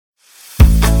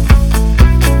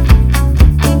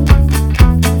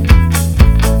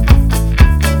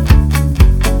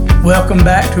Welcome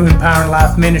back to Empowering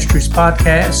Life Ministries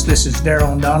podcast. This is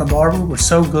Daryl and Donna Barber. We're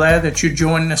so glad that you're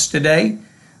joining us today.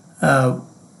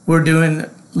 We're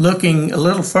looking a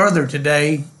little further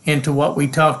today into what we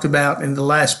talked about in the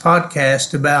last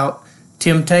podcast about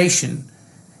temptation.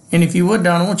 And if you would,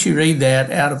 Donna, I want you to read that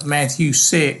out of Matthew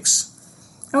 6.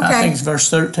 Okay. I think it's verse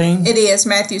 13. It is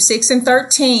Matthew 6 and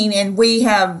 13, and we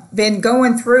have been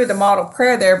going through the model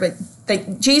prayer there,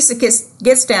 but Jesus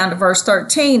gets down to verse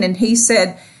 13, and he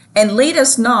said, "And lead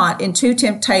us not into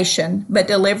temptation, but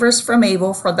deliver us from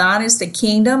evil, for thine is the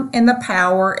kingdom and the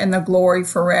power and the glory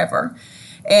forever."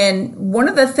 And one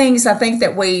of the things I think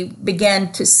that we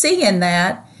began to see in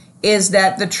that is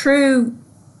that the true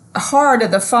heart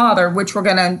of the Father, which we're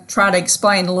going to try to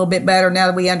explain a little bit better now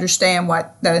that we understand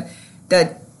what the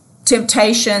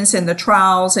temptations and the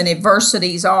trials and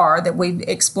adversities are that we've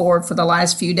explored for the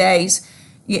last few days.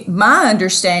 My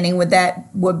understanding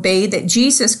would be that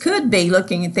Jesus could be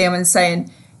looking at them and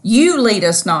saying, "You lead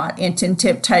us not into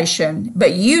temptation,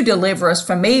 but you deliver us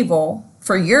from evil.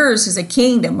 For yours is a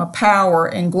kingdom, a power,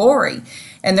 and glory."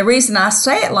 And the reason I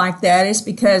say it like that is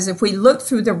because if we look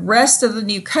through the rest of the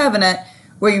New Covenant,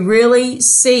 we really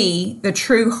see the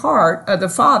true heart of the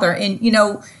Father. And,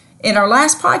 in our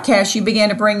last podcast, you began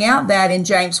to bring out that in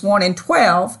James 1 and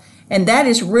 12, and that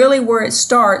is really where it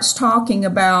starts talking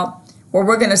about where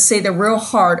we're going to see the real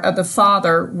heart of the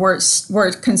Father where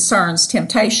it concerns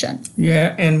temptation.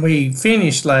 Yeah, and we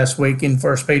finished last week in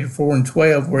 1 Peter 4 and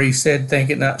 12 where he said, "Think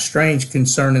it not strange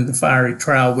concerning the fiery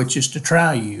trial, which is to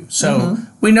try you." So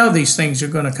we know these things are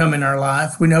going to come in our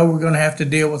life. We know we're going to have to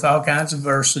deal with all kinds of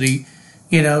adversity.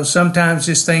 Sometimes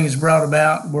this thing is brought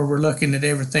about where we're looking at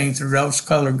everything through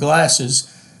rose-colored glasses,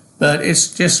 but it's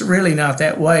just really not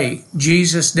that way.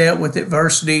 Jesus dealt with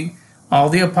adversity. All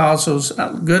the apostles,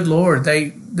 good Lord,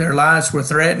 their lives were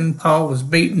threatened. Paul was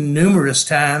beaten numerous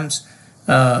times,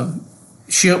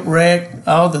 shipwrecked,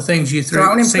 all the things you see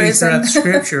throughout the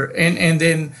Scripture, and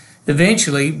then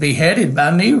eventually beheaded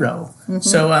by Nero.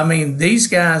 So, these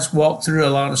guys walked through a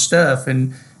lot of stuff,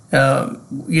 and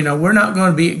we're not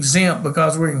going to be exempt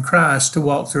because we're in Christ to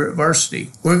walk through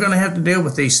adversity. We're going to have to deal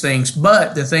with these things,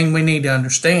 but the thing we need to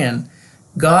understand,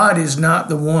 God is not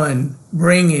the one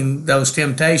bringing those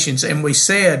temptations. And we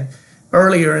said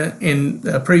earlier in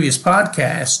the previous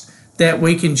podcast that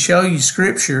we can show you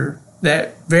Scripture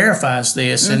that verifies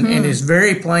this and is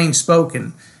very plain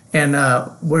spoken. And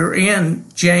we're in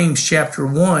James chapter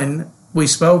 1. We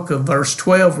spoke of verse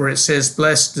 12 where it says,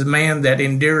 "Blessed the man that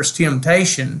endures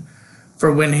temptation,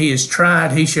 for when he is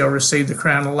tried, he shall receive the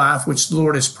crown of life, which the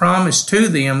Lord has promised to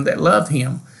them that love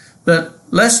him." But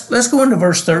let's go into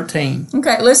verse 13.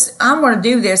 Okay, I want to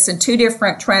do this in two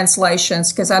different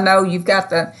translations because I know you've got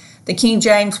the King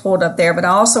James pulled up there, but I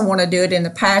also want to do it in the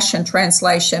Passion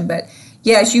Translation. But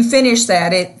as you finish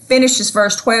that, it finishes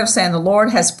verse 12 saying, "The Lord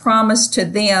has promised to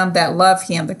them that love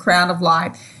him the crown of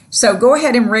life." So go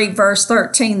ahead and read verse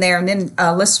 13 there, and then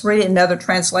let's read it in another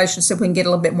translation so we can get a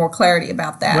little bit more clarity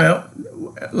about that. Well,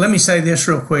 let me say this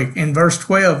real quick. In verse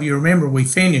 12, you remember we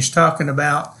finished talking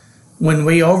about when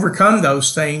we overcome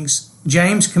those things.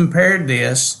 James compared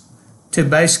this to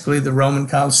basically the Roman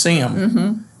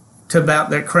Colosseum, to about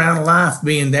that crown of life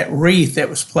being that wreath that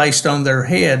was placed on their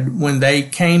head when they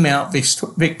came out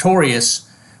victorious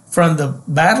from the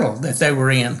battle that they were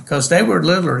in, because they were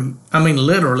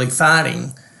literally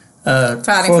fighting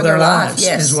for their lives,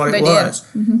 is what it was.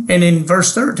 And in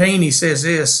verse 13, he says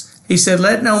this. He said,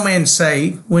 "Let no man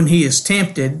say when he is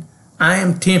tempted, I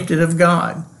am tempted of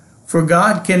God. For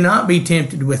God cannot be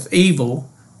tempted with evil,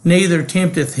 neither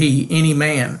tempteth he any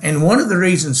man." And one of the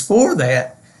reasons for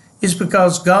that is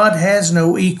because God has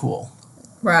no equal.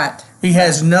 Right. He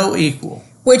has no equal.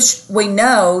 Which we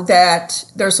know that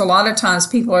there's a lot of times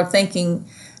people are thinking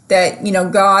that,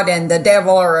 God and the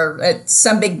devil are at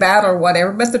some big battle or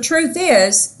whatever. But the truth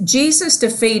is, Jesus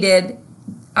defeated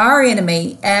our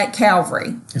enemy at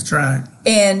Calvary. That's right.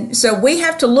 And so we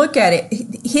have to look at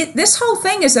it. This whole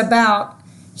thing is about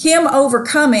him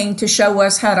overcoming to show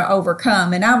us how to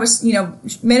overcome. And I was,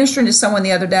 ministering to someone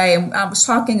the other day, and I was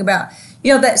talking about,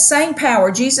 that same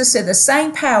power. Jesus said the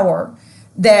same power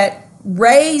that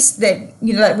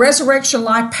that resurrection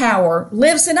life power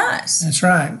lives in us. That's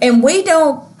right. And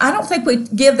I don't think we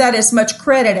give that as much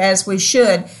credit as we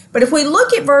should. But if we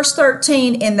look at verse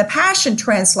 13 in the Passion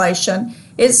Translation,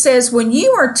 it says, "When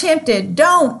you are tempted,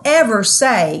 don't ever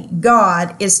say,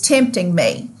 'God is tempting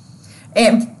me.'"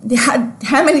 And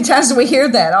how many times do we hear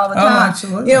that all the time? Oh,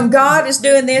 absolutely. God is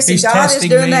doing this, and God is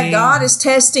doing that. Me. God is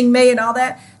testing me and all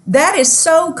that. That is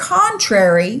so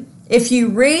contrary if you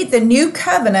read the New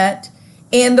Covenant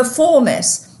in the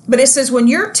fullness. But it says, when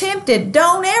you're tempted,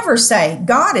 don't ever say,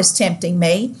 God is tempting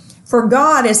me. For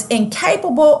God is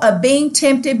incapable of being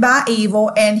tempted by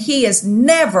evil, and he is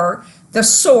never the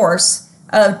source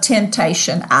of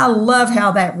temptation. I love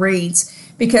how that reads,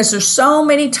 because there's so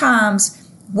many times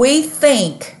we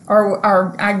think, or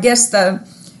I guess the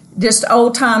just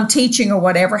old time teaching or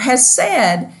whatever has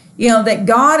said, that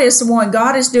God is the one,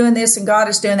 God is doing this and God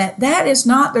is doing that. That is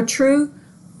not the true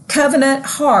covenant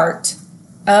heart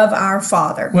of our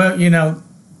Father. Well,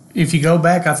 if you go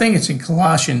back, I think it's in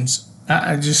Colossians,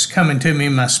 just coming to me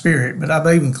in my spirit, but I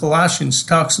believe in Colossians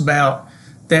talks about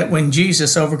that when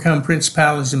Jesus overcome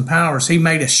principalities and powers, he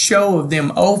made a show of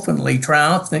them openly,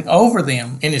 triumphing over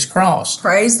them in his cross.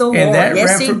 Praise the Lord.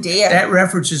 Yes, he did. That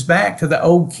references back to the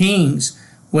old kings.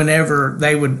 Whenever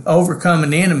they would overcome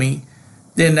an enemy,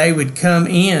 then they would come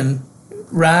in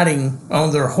riding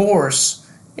on their horse.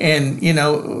 And,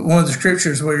 one of the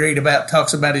scriptures we read about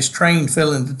talks about his train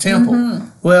filling the temple. Mm-hmm.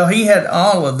 Well, he had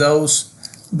all of those,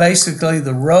 basically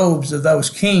the robes of those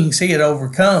kings he had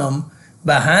overcome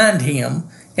behind him.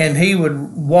 And he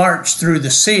would march through the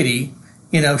city,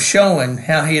 showing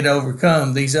how he had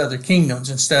overcome these other kingdoms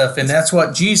and stuff. And that's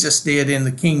what Jesus did in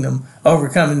the kingdom,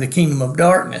 overcoming the kingdom of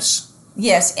darkness.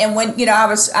 Yes, and when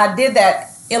I did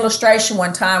that illustration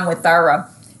one time with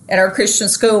at our Christian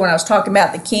school when I was talking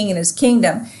about the king and his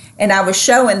kingdom, and I was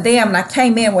showing them, and I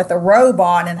came in with a robe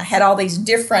on, and I had all these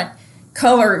different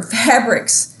colored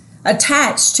fabrics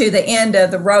attached to the end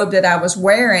of the robe that I was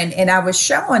wearing, and I was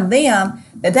showing them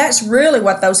that that's really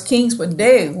what those kings would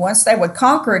do. Once they would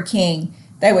conquer a king,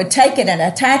 they would take it and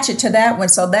attach it to that one.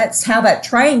 So that's how that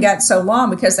train got so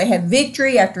long, because they had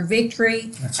victory after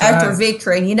victory after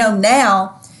victory. And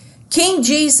now King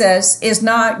Jesus is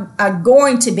not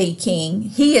going to be king.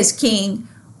 He is king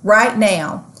right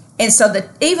now. And so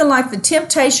even like the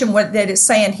temptation that it's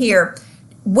saying here,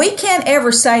 we can't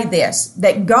ever say this,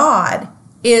 that God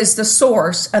is the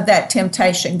source of that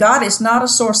temptation. God is not a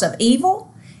source of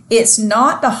evil. It's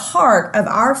not the heart of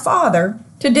our Father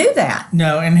to do that.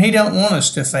 No, and he don't want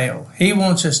us to fail. He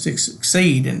wants us to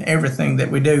succeed in everything that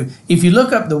we do. If you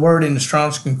look up the word in the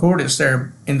Strong's Concordance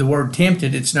there, in the word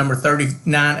tempted, it's number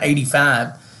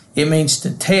 3985. It means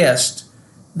to test,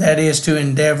 that is to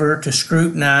endeavor, to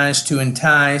scrutinize, to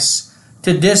entice,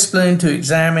 to discipline, to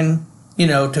examine,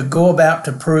 to go about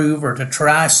to prove or to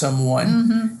try someone.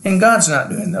 Mm-hmm. And God's not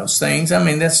doing those things. I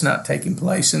mean, that's not taking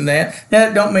place in that.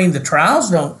 That don't mean the trials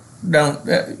don't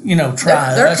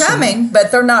try. They're coming,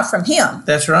 but they're not from him.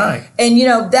 That's right. And,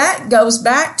 that goes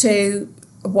back to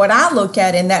what I look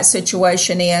at in that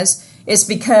situation is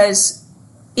because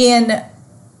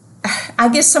I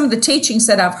guess some of the teachings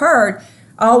that I've heard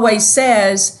always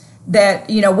says that,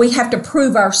 we have to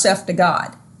prove ourselves to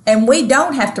God. And we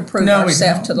don't have to prove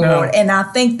ourselves to the Lord. And I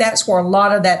think that's where a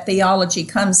lot of that theology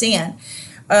comes in.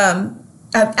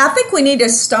 I think we need to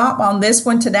stop on this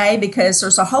one today, because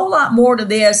there's a whole lot more to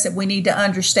this that we need to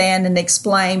understand and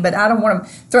explain. But I don't want to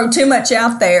throw too much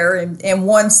out there in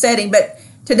one setting. But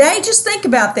today, just think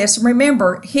about this. And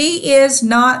remember, he is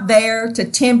not there to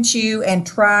tempt you and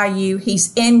try you.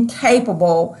 He's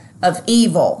incapable of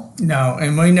evil. No,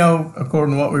 and we know,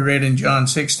 according to what we read in John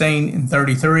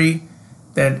 16:33,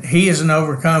 that he is an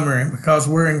overcomer, and because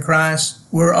we're in Christ,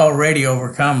 we're already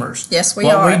overcomers. Yes, we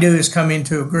are. What we do is come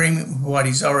into agreement with what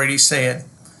he's already said.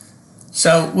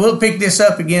 So we'll pick this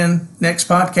up again next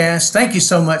podcast. Thank you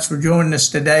so much for joining us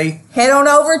today. Head on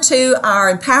over to our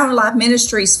Empowering Life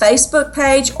Ministries Facebook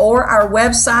page or our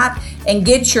website and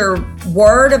get your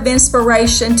word of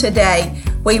inspiration today.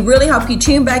 We really hope you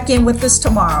tune back in with us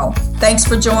tomorrow. Thanks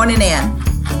for joining in.